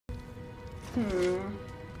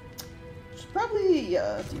Should probably,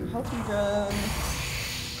 yeah, do health regen,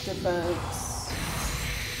 defense,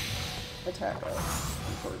 attack up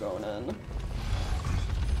before going in.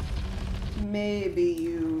 Maybe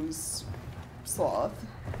use sloth.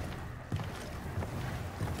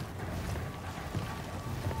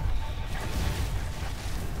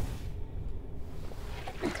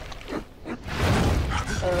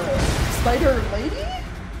 Spider lady?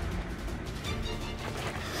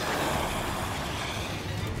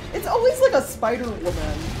 It's always like a spider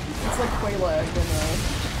woman. It's like Quelaag in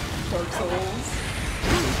Dark Souls.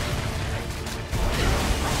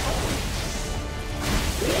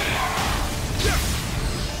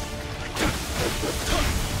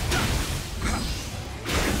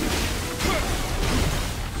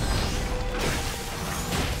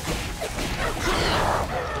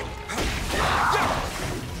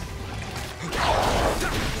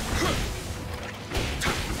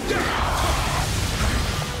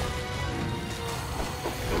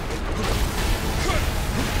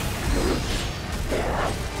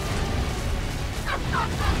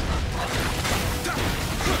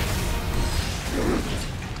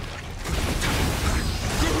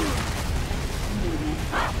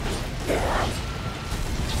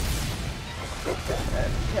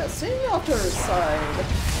 Yeah, staying off to her side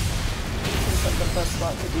seems like the best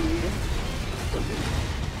spot to be.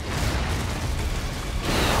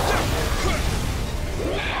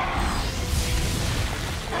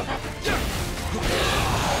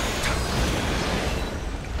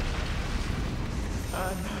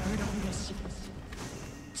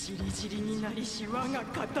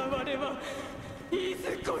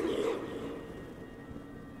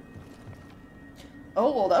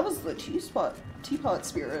 Oh, well, that was the teapot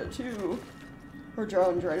spirit, too. Or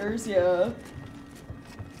drowned dreaders, yeah.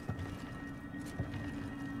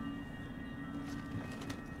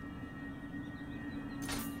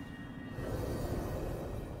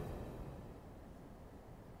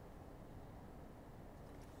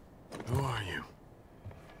 Who are you?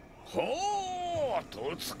 Ho!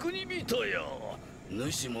 とつくに人よ。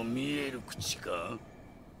主も見える口か。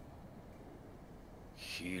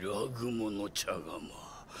平雲の茶釜。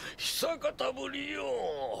久方ぶりよ。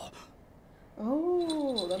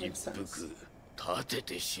Oh, that 一 makes sense. 服立て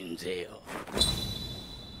て死んぜよ。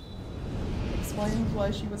Explains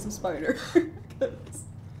why she was a spider. 'Cause-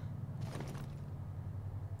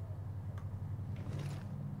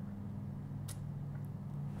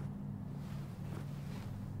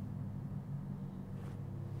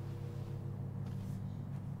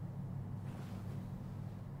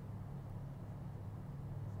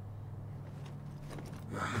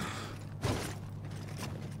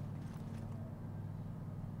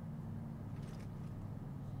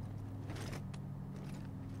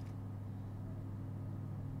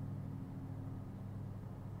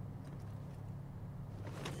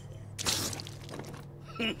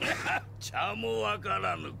茶もわか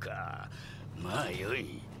らぬか。まあよ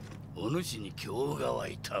い。お主に興が湧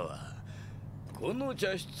いたわ。この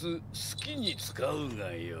茶室好きに使う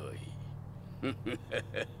がよい。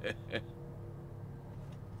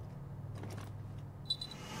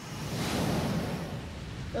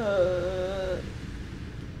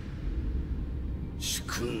主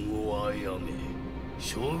君をあやめ、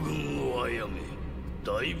将軍をあやめ、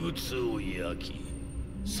大仏を焼き、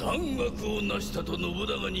山岳を成したと信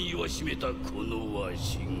長に言わしめたこのわ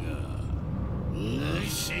しが、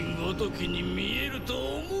主ごときに見えると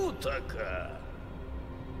思うたか。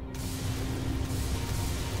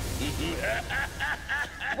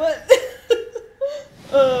What?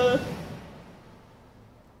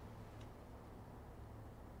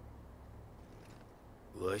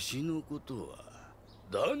 わしのことは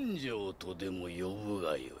男女とでも呼ぶ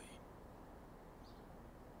がよい。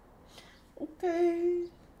Okay.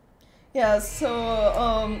 Yeah, so,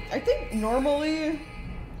 I think normally,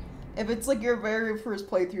 if it's like your very first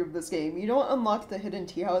playthrough of this game, you don't unlock the hidden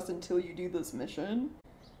tea house until you do this mission.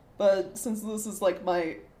 But since this is like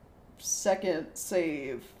my second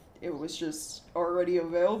save, it was just already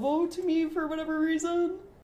available to me for whatever reason.